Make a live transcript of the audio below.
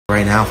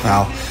Right now,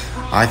 Fal,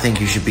 I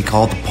think you should be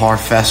called the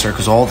Parfessor,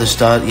 because all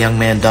this young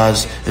man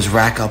does is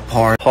rack up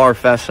par.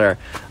 Parfessor.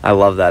 I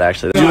love that,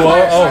 actually. You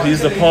are? Oh,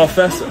 he's the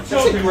Parfessor.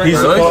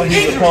 He's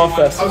the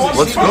Parfessor.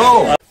 Let's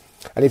go!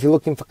 And if you're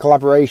looking for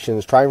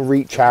collaborations, try and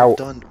reach out.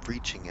 We're done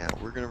reaching out.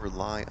 We're going to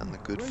rely on the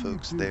good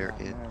folks there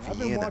in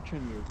Vienna.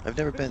 I've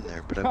never been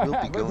there, but I will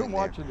be going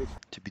there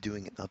to be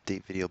doing an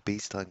update video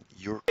based on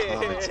your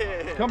comments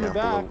down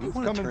below. We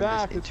want to turn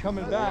this into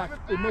more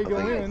of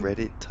a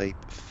Reddit type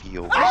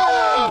feel.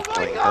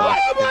 Playing golf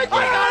and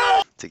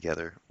learning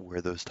together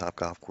where those top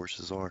golf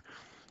courses are.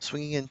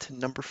 Swinging into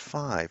number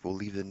 5, we'll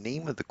leave the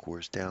name of the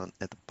course down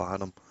at the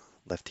bottom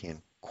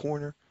left-hand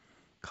corner.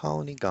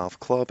 Colony Golf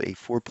Club, a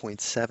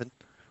 4.7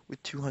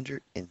 with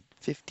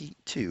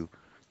 252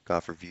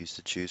 golf reviews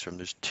to choose from.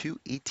 There's two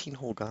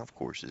 18-hole golf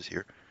courses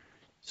here.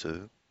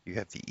 So you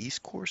have the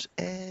East course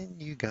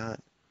and you got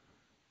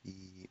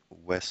the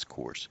West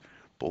course.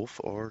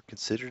 Both are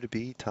considered to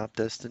be top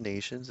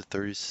destinations. The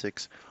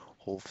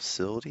 36-hole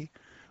facility,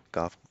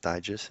 Golf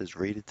Digest has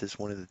rated this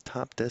one of the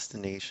top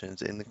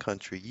destinations in the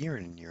country year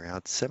in and year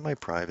out.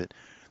 Semi-private.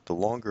 The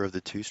longer of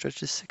the two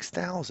stretches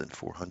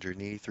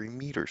 6,483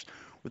 meters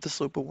with a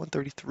slope of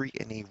 133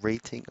 and a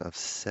rating of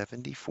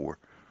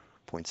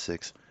 74.6.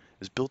 It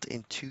was built in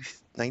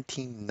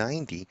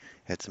 1990,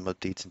 had some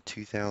updates in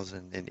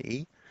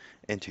 2008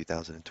 and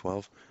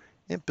 2012,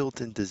 and built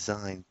and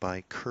designed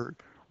by Kurt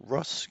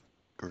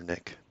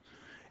Ruskernick.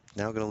 It's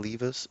now going to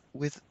leave us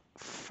with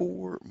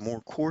 4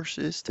 more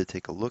courses to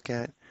take a look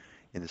at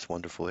in this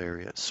wonderful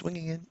area.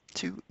 Swinging in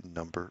to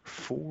number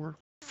 4.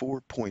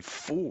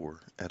 4.4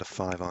 out of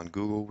 5 on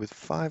Google with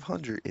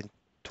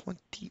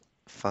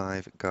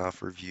 525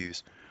 golf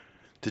reviews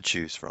to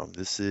choose from.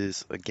 This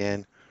is,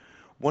 again,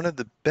 one of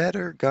the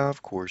better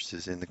golf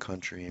courses in the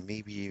country and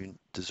maybe even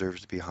deserves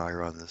to be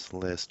higher on this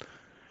list.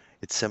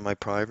 It's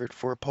semi-private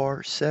for a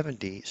par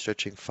 70,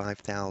 stretching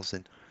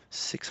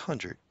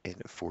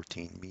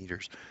 5,614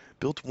 meters.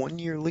 Built 1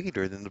 year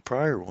later than the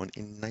prior one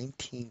in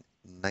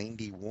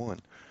 1991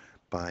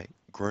 by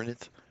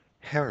Gwyneth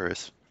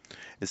Harris.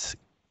 It's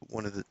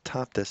one of the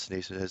top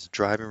destinations. It has a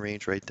driving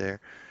range right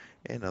there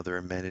and other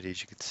amenities.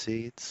 You can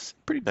see it's a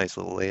pretty nice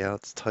little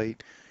layout. It's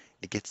tight.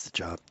 It gets the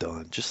job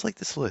done. Just like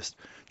this list.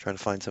 Trying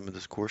to find some of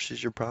those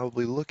courses, you're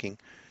probably looking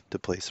to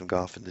play some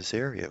golf in this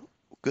area.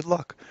 Good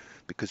luck,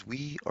 because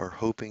we are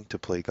hoping to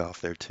play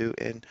golf there too,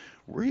 and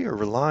we are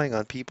relying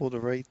on people to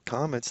write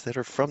comments that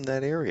are from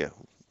that area.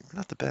 We're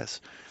not the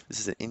best.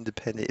 This is an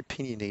independent,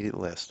 opinionated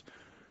list.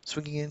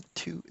 Swinging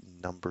into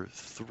number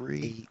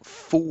 3,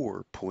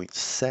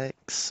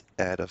 4.6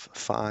 out of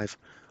 5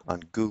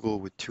 on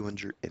Google with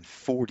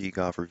 240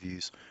 golf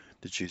reviews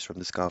to choose from.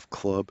 This golf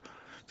club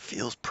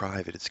feels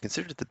private. It's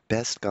considered the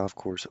best golf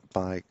course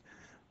by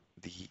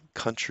the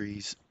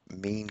country's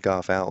main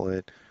golf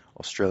outlet,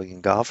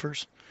 Australian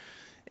golfers,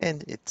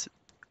 and it's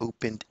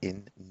opened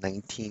in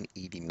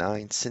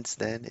 1989. Since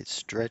then, it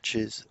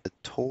stretches a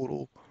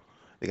total.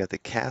 They got the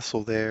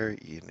castle there.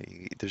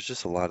 There's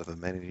just a lot of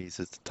amenities.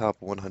 It's the top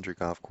 100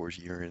 golf course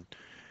year in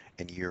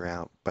and year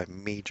out by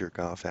major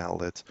golf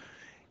outlets.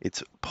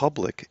 It's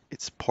public.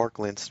 It's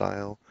parkland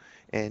style,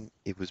 and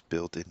it was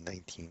built in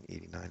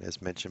 1989, as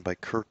mentioned by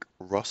Kirk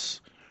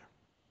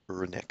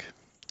Ruskernick.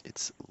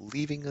 It's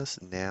leaving us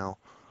now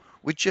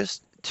with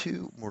just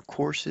 2 more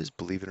courses,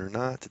 believe it or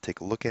not, to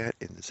take a look at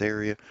in this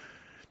area.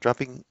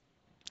 Dropping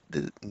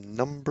the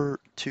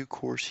number 2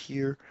 course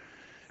here,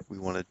 we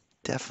want to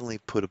definitely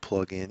put a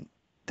plug in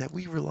that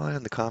we rely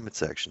on the comment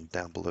section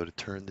down below to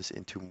turn this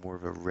into more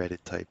of a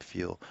Reddit type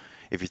feel.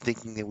 If you're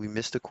thinking that we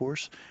missed a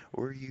course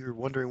or you're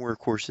wondering where a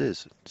course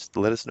is, just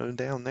let us know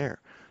down there.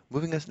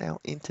 Moving us now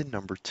into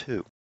number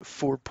 2,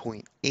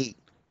 4.8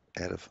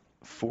 out of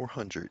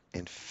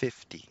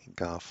 450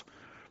 golf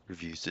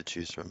reviews to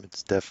choose from.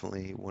 It's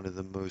definitely one of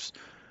the most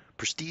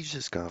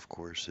prestigious golf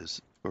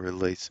courses, or at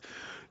least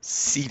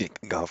scenic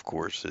golf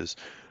courses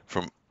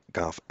from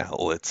golf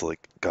outlets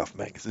like Golf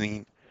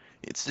Magazine.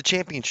 It's the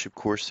championship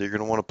course that you're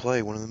going to want to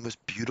play. One of the most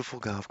beautiful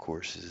golf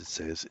courses, it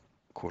says,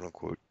 quote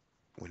unquote,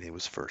 when it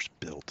was first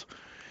built.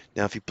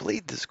 Now, if you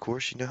played this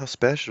course, you know how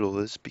special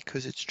it is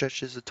because it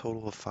stretches a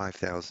total of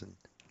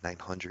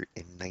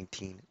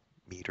 5,919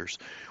 meters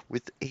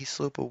with a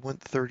slope of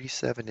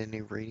 137 and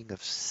a rating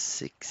of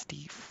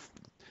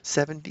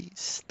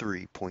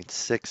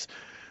 73.6.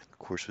 The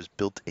course was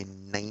built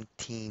in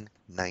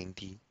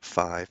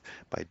 1995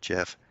 by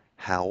Jeff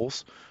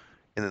Howells,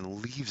 and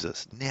then leaves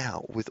us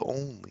now with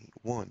only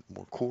 1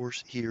 more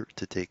course here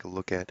to take a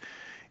look at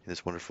in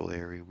this wonderful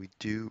area. We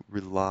do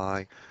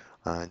rely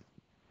on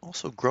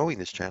also growing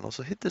this channel,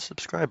 so hit the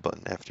subscribe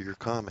button after your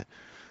comment.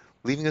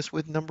 Leaving us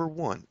with number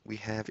 1, we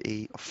have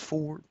a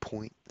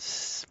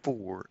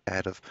 4.4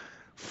 out of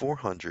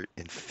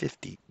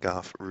 450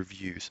 golf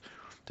reviews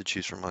to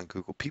choose from on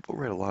Google. People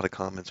write a lot of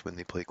comments when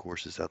they play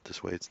courses out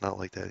this way. It's not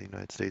like that in the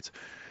United States.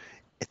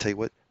 I tell you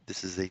what,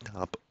 this is a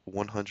top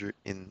 100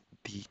 in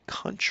the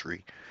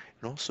country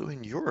and also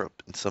in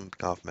Europe in some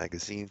golf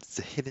magazines. It's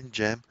a hidden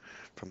gem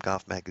from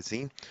Golf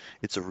Magazine.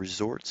 It's a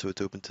resort, so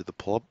it's open to the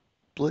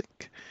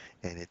public,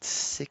 and it's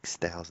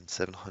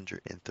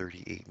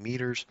 6,738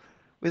 meters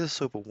with a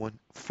slope of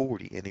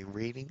 140 and a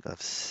rating of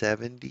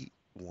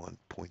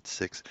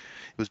 71.6. It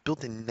was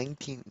built in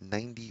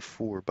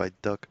 1994 by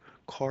Doug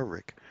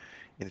Carrick,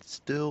 and it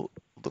still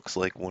looks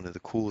like one of the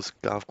coolest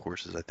golf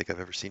courses I think I've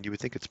ever seen. You would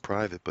think it's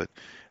private, but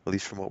at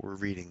least from what we're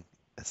reading,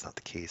 that's not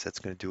the case. That's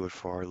going to do it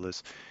for our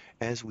list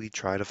as we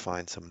try to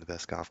find some of the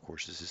best golf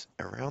courses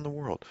around the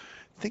world.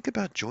 Think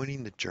about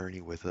joining the journey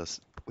with us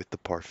with the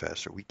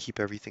Parfessor. We keep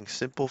everything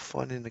simple,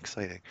 fun, and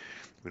exciting.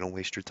 We don't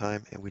waste your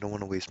time, and we don't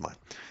want to waste mine.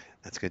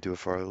 That's going to do it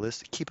for our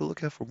list. Keep a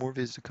lookout for more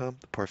videos to come.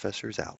 The Parfessor is out.